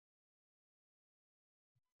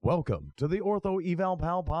Welcome to the Ortho Eval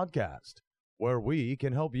Pal podcast, where we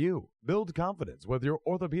can help you build confidence with your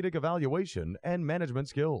orthopedic evaluation and management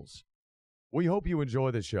skills. We hope you enjoy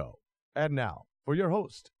the show. And now, for your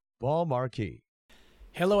host, Paul Marquis.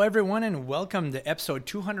 Hello, everyone, and welcome to episode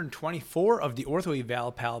 224 of the Ortho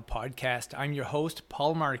Eval Pal podcast. I'm your host,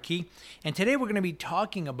 Paul Marquis, and today we're going to be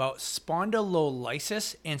talking about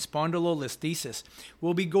spondylolysis and spondylolisthesis.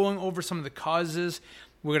 We'll be going over some of the causes.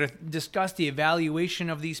 We're going to discuss the evaluation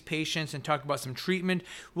of these patients and talk about some treatment.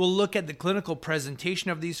 We'll look at the clinical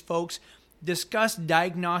presentation of these folks, discuss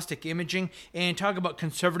diagnostic imaging, and talk about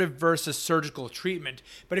conservative versus surgical treatment.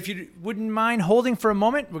 But if you wouldn't mind holding for a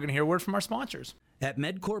moment, we're going to hear a word from our sponsors. At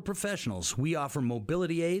MedCore Professionals, we offer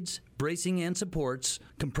mobility aids, bracing and supports,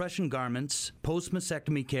 compression garments,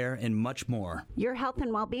 post-mastectomy care, and much more. Your health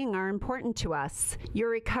and well-being are important to us.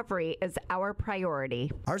 Your recovery is our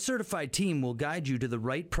priority. Our certified team will guide you to the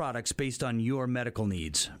right products based on your medical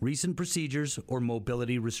needs, recent procedures, or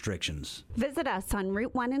mobility restrictions. Visit us on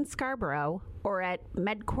Route 1 in Scarborough or at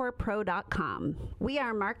medcorepro.com. We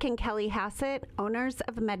are Mark and Kelly Hassett, owners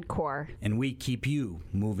of MedCore. And we keep you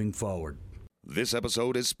moving forward. This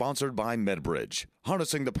episode is sponsored by MedBridge.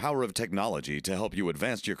 Harnessing the power of technology to help you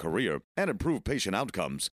advance your career and improve patient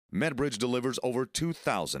outcomes, MedBridge delivers over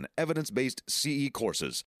 2,000 evidence-based CE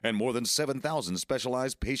courses and more than 7,000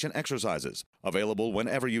 specialized patient exercises, available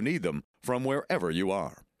whenever you need them from wherever you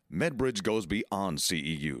are. MedBridge goes beyond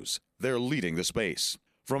CEUs. They're leading the space.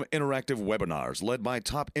 From interactive webinars led by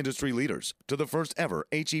top industry leaders to the first ever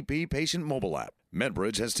HEP patient mobile app,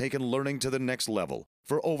 MedBridge has taken learning to the next level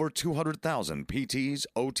for over 200,000 PTs,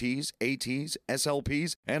 OTs, ATs,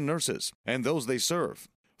 SLPs, and nurses, and those they serve.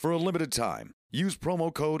 For a limited time, use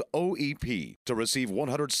promo code OEP to receive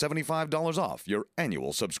 $175 off your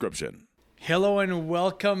annual subscription. Hello and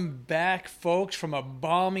welcome back, folks, from a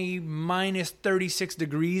balmy minus 36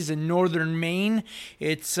 degrees in northern Maine.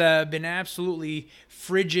 It's been absolutely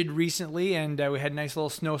frigid recently, and we had a nice little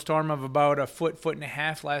snowstorm of about a foot and a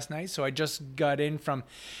half last night, so I just got in from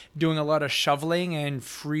doing a lot of shoveling and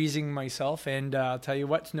freezing myself, and I'll tell you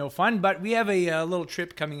what, it's no fun, but we have a little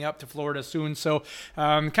trip coming up to Florida soon, so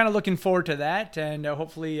I'm kind of looking forward to that, and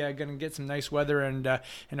hopefully going to get some nice weather and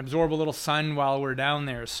absorb a little sun while we're down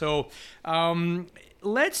there. So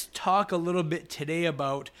let's talk a little bit today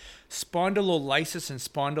about spondylolysis and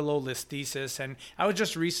spondylolisthesis. And I was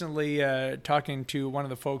just recently talking to one of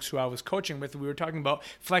the folks who I was coaching with. We were talking about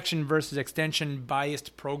flexion versus extension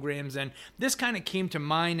biased programs. And this kind of came to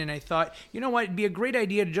mind. And I thought, you know what, it'd be a great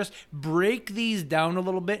idea to just break these down a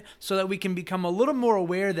little bit so that we can become a little more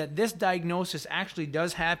aware that this diagnosis actually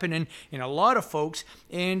does happen in a lot of folks,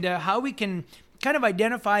 and how we can kind of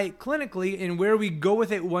identify it clinically and where we go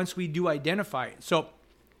with it once we do identify it. So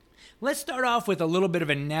let's start off with a little bit of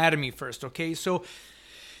anatomy first, okay? So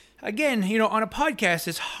again, on a podcast,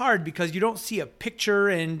 it's hard because you don't see a picture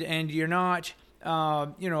and you're not,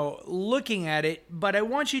 looking at it, but I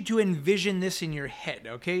want you to envision this in your head,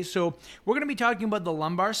 okay? So we're going to be talking about the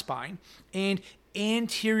lumbar spine, and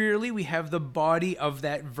anteriorly, we have the body of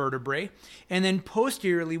that vertebrae, and then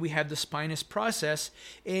posteriorly, we have the spinous process,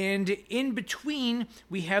 and in between,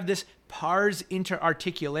 we have this pars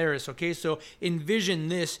interarticularis, okay? So envision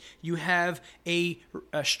this. You have a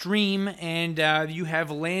stream, and you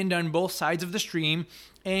have land on both sides of the stream,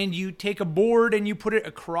 and you take a board and you put it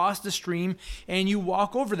across the stream and you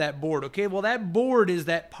walk over that board, okay? Well, that board is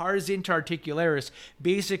that pars interarticularis,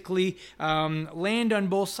 basically land on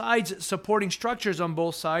both sides, supporting structures on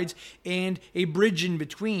both sides, and a bridge in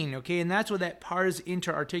between, okay? And that's what that pars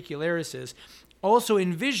interarticularis is. Also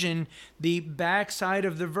envision the back side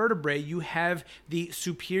of the vertebrae. You have the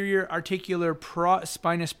superior articular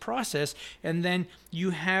spinous process, and then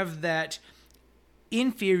you have that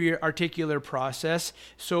inferior articular process.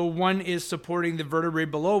 So one is supporting the vertebrae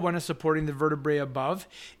below, one is supporting the vertebrae above,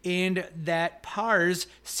 and that pars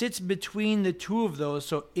sits between the two of those.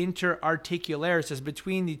 So interarticularis is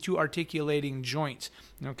between the two articulating joints,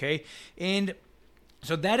 okay? And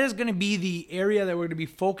so that is going to be the area that we're going to be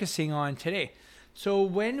focusing on today. So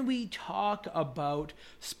when we talk about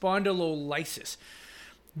spondylolysis,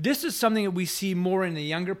 this is something that we see more in the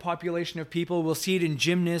younger population of people. We'll see it in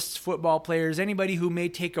gymnasts, football players, anybody who may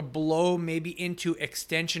take a blow maybe into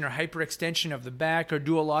extension or hyperextension of the back, or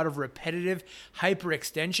do a lot of repetitive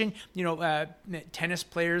hyperextension. Tennis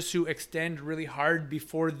players who extend really hard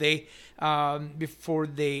before they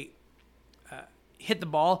hit the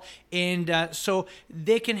ball, and so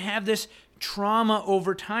they can have this trauma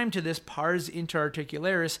over time to this pars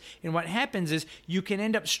interarticularis, and what happens is you can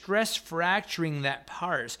end up stress fracturing that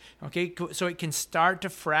pars, okay? So it can start to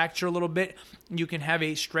fracture a little bit. You can have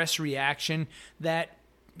a stress reaction that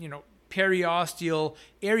periosteal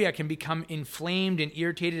area can become inflamed and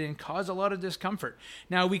irritated and cause a lot of discomfort.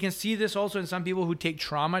 Now, we can see this also in some people who take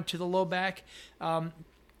trauma to the low back,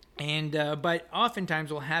 but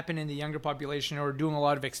oftentimes will happen in the younger population or doing a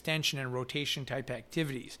lot of extension and rotation type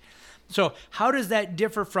activities. So how does that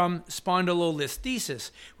differ from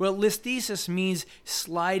spondylolisthesis? Well, listhesis means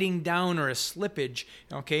sliding down or a slippage,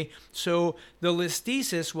 okay? So the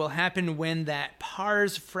listhesis will happen when that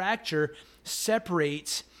pars fracture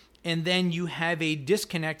separates, and then you have a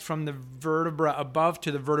disconnect from the vertebra above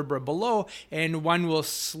to the vertebra below, and one will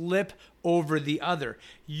slip over the other,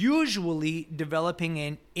 usually developing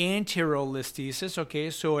an anterolisthesis,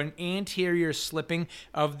 okay, so an anterior slipping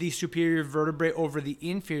of the superior vertebrae over the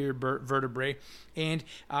inferior vertebrae, and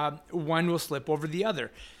one will slip over the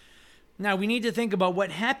other. Now, we need to think about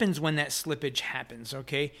what happens when that slippage happens,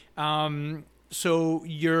 okay? So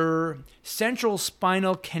your central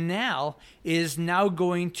spinal canal is now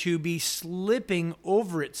going to be slipping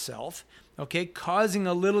over itself, okay, causing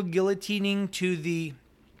a little guillotining to the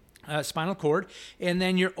spinal cord, and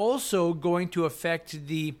then you're also going to affect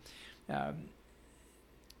the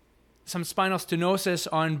some spinal stenosis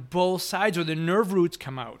on both sides where the nerve roots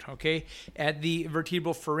come out, okay, at the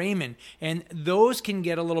vertebral foramen, and those can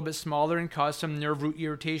get a little bit smaller and cause some nerve root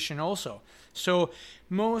irritation also. So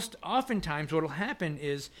most oftentimes what will happen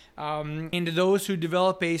is in those who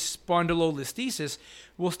develop a spondylolisthesis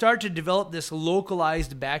will start to develop this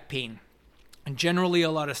localized back pain. And generally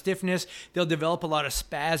a lot of stiffness. They'll develop a lot of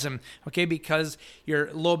spasm, okay, because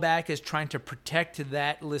your low back is trying to protect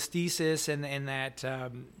that listhesis and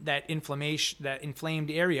that inflammation, that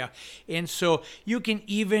inflamed area. And so you can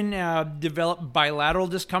even develop bilateral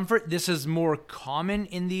discomfort. This is more common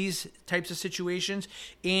in these types of situations,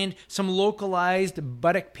 and some localized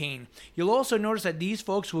buttock pain. You'll also notice that these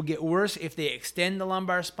folks will get worse if they extend the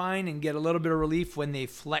lumbar spine and get a little bit of relief when they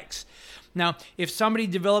flex. Now, if somebody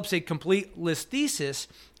develops a complete listhesis,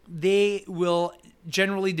 they will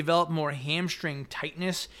generally develop more hamstring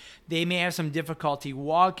tightness. They may have some difficulty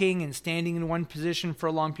walking and standing in one position for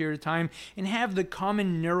a long period of time and have the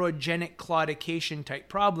common neurogenic claudication type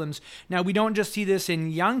problems. Now, we don't just see this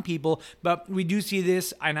in young people, but we do see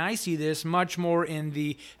this, and I see this much more in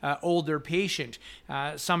the older patient.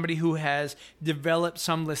 Somebody who has developed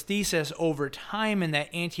some listhesis over time in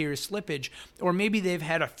that anterior slippage, or maybe they've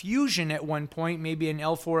had a fusion at one point, maybe an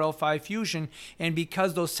L4, L5 fusion, and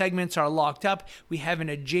because those segments are locked up, we have an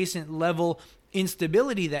adjacent level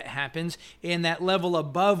instability that happens, and that level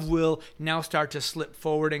above will now start to slip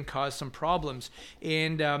forward and cause some problems.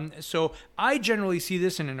 And so I generally see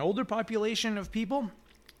this in an older population of people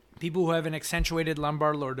who have an accentuated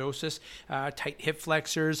lumbar lordosis, tight hip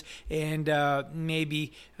flexors, and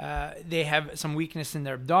maybe they have some weakness in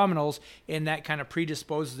their abdominals, and that kind of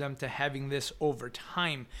predisposes them to having this over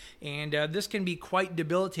time. And this can be quite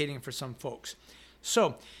debilitating for some folks.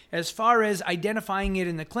 So, as far as identifying it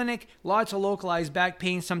in the clinic, lots of localized back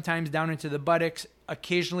pain, sometimes down into the buttocks,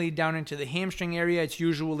 occasionally down into the hamstring area. It's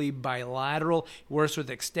usually bilateral, worse with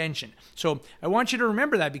extension. So I want you to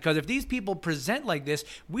remember that, because if these people present like this,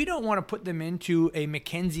 we don't want to put them into a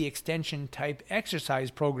McKenzie extension type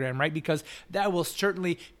exercise program, right? Because that will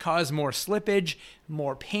certainly cause more slippage,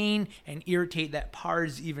 more pain, and irritate that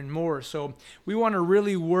pars even more. So we want to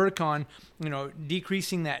really work on,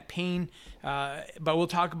 decreasing that pain, but we'll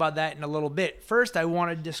talk about that in a little bit. First, I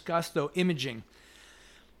want to discuss, though, imaging.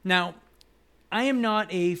 Now, I am not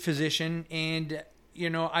a physician, and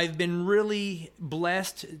I've been really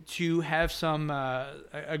blessed to have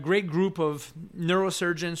a great group of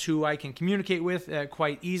neurosurgeons who I can communicate with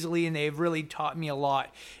quite easily, and they've really taught me a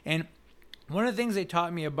lot. And one of the things they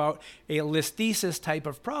taught me about a listhesis type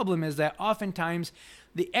of problem is that oftentimes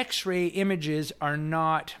the X-ray images are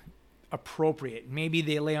not appropriate. Maybe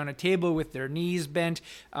they lay on a table with their knees bent,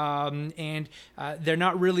 and they're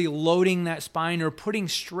not really loading that spine or putting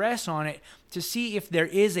stress on it to see if there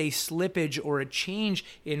is a slippage or a change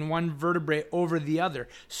in one vertebrae over the other.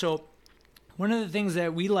 So one of the things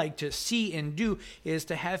that we like to see and do is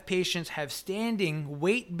to have patients have standing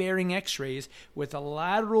weight-bearing X-rays with a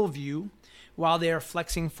lateral view while they are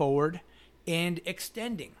flexing forward and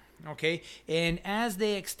extending. Okay, and as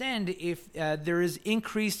they extend, if there is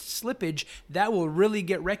increased slippage, that will really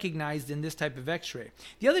get recognized in this type of X-ray.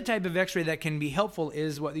 The other type of X-ray that can be helpful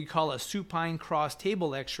is what you call a supine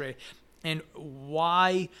cross-table X-ray. And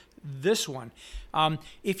why this one?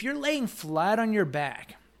 If you're laying flat on your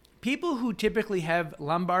back, people who typically have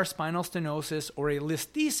lumbar spinal stenosis or a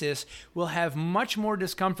listhesis will have much more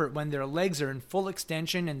discomfort when their legs are in full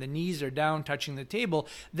extension and the knees are down touching the table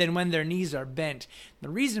than when their knees are bent. The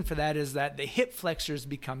reason for that is that the hip flexors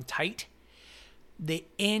become tight. they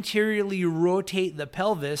anteriorly rotate the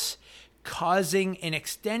pelvis, causing an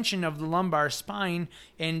extension of the lumbar spine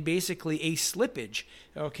and basically a slippage.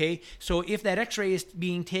 Okay, so if that x-ray is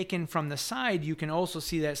being taken from the side, you can also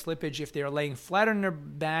see that slippage if they're laying flat on their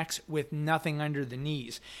backs with nothing under the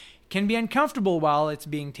knees. Can be uncomfortable while it's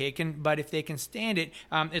being taken, but if they can stand it,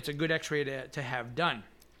 it's a good x-ray to have done.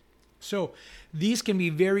 So these can be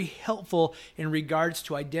very helpful in regards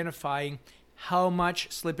to identifying how much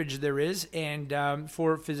slippage there is, and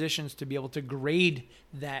for physicians to be able to grade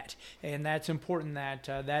that. And that's important that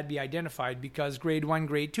that be identified, because grade 1,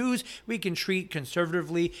 grade 2s, we can treat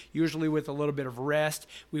conservatively, usually with a little bit of rest.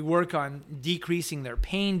 We work on decreasing their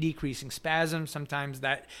pain, decreasing spasms. Sometimes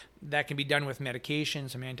that can be done with medication,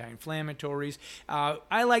 some anti-inflammatories.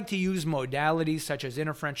 I like to use modalities such as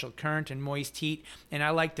interferential current and moist heat, and I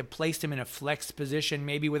like to place them in a flexed position,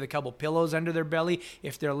 maybe with a couple pillows under their belly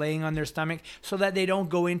if they're laying on their stomach, so that they don't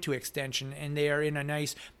go into extension and they are in a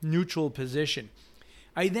nice neutral position.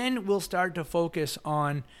 I then will start to focus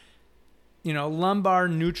on lumbar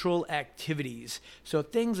neutral activities. So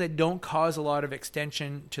things that don't cause a lot of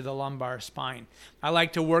extension to the lumbar spine. I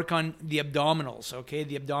like to work on the abdominals, okay?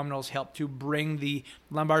 The abdominals help to bring the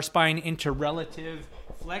lumbar spine into relative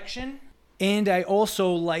flexion. And I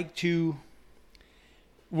also like to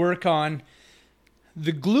work on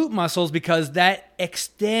the glute muscles, because that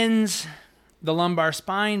extends the lumbar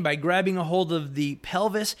spine by grabbing a hold of the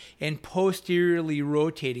pelvis and posteriorly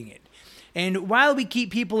rotating it. And while we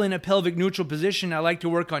keep people in a pelvic neutral position, I like to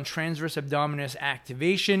work on transverse abdominis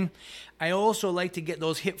activation. I also like to get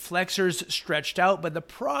those hip flexors stretched out, but the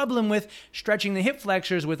problem with stretching the hip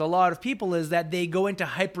flexors with a lot of people is that they go into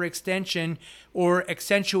hyperextension or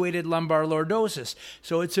accentuated lumbar lordosis.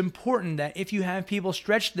 So it's important that if you have people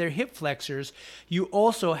stretch their hip flexors, you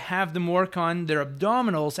also have them work on their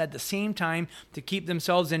abdominals at the same time to keep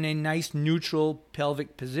themselves in a nice neutral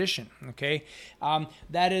pelvic position, okay?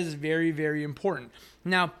 That is very, very important.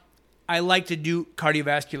 Now, I like to do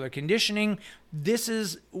cardiovascular conditioning. This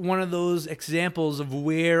is one of those examples of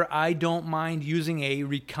where I don't mind using a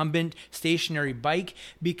recumbent stationary bike,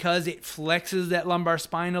 because it flexes that lumbar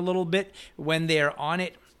spine a little bit when they're on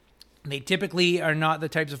it. They typically are not the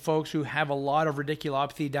types of folks who have a lot of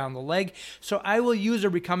radiculopathy down the leg. So I will use a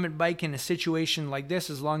recumbent bike in a situation like this,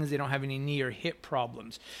 as long as they don't have any knee or hip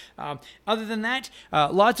problems. Other than that,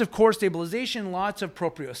 lots of core stabilization, lots of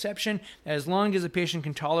proprioception, as long as the patient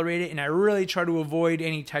can tolerate it. And I really try to avoid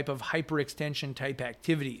any type of hyperextension type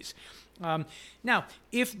activities. Now,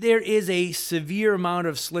 if there is a severe amount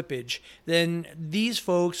of slippage, then these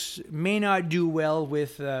folks may not do well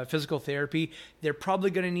with physical therapy. They're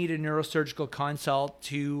probably going to need a neurosurgical consult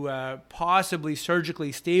to possibly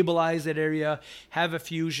surgically stabilize that area, have a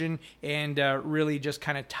fusion, and really just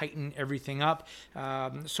kind of tighten everything up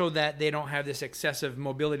so that they don't have this excessive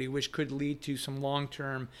mobility, which could lead to some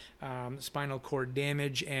long-term spinal cord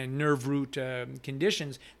damage and nerve root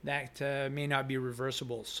conditions that may not be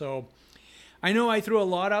reversible. So I know I threw a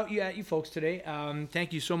lot at you folks today.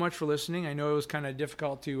 Thank you so much for listening. I know it was kind of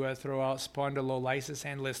difficult to throw out spondylolisis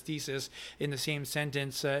and listhesis in the same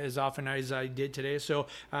sentence as often as I did today. So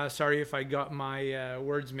sorry if I got my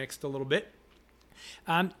words mixed a little bit.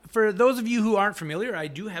 For those of you who aren't familiar, I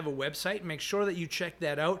do have a website. Make sure that you check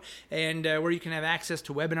that out, and where you can have access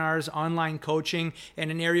to webinars, online coaching,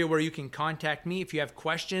 and an area where you can contact me if you have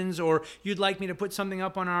questions or you'd like me to put something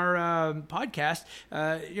up on our podcast.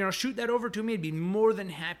 Shoot that over to me. I'd be more than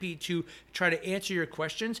happy to try to answer your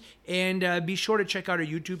questions. And be sure to check out our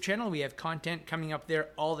YouTube channel. We have content coming up there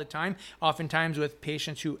all the time, oftentimes with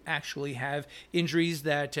patients who actually have injuries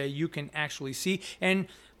that you can actually see. And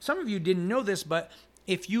some of you didn't know this, but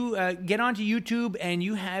if you get onto YouTube and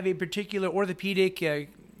you have a particular orthopedic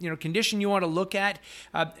condition you want to look at,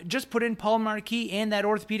 just put in Paul Marquis and that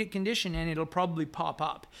orthopedic condition, and it'll probably pop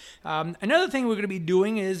up. Another thing we're going to be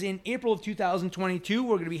doing is in April of 2022,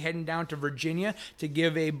 we're going to be heading down to Virginia to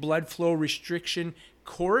give a blood flow restriction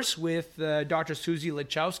course with Dr. Susie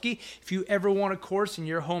Lachowski. If you ever want a course in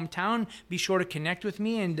your hometown, be sure to connect with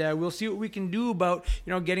me, and we'll see what we can do about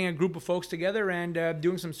getting a group of folks together and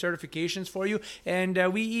doing some certifications for you.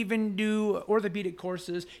 And we even do orthopedic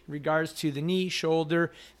courses in regards to the knee,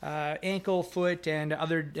 shoulder, ankle, foot, and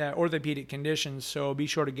other orthopedic conditions. So be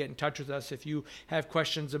sure to get in touch with us if you have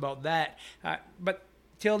questions about that. But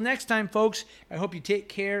till next time, folks, I hope you take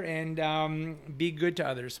care and be good to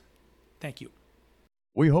others. Thank you.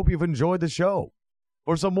 We hope you've enjoyed the show.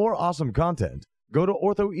 For some more awesome content, go to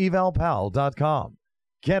orthoevalpal.com.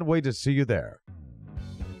 Can't wait to see you there.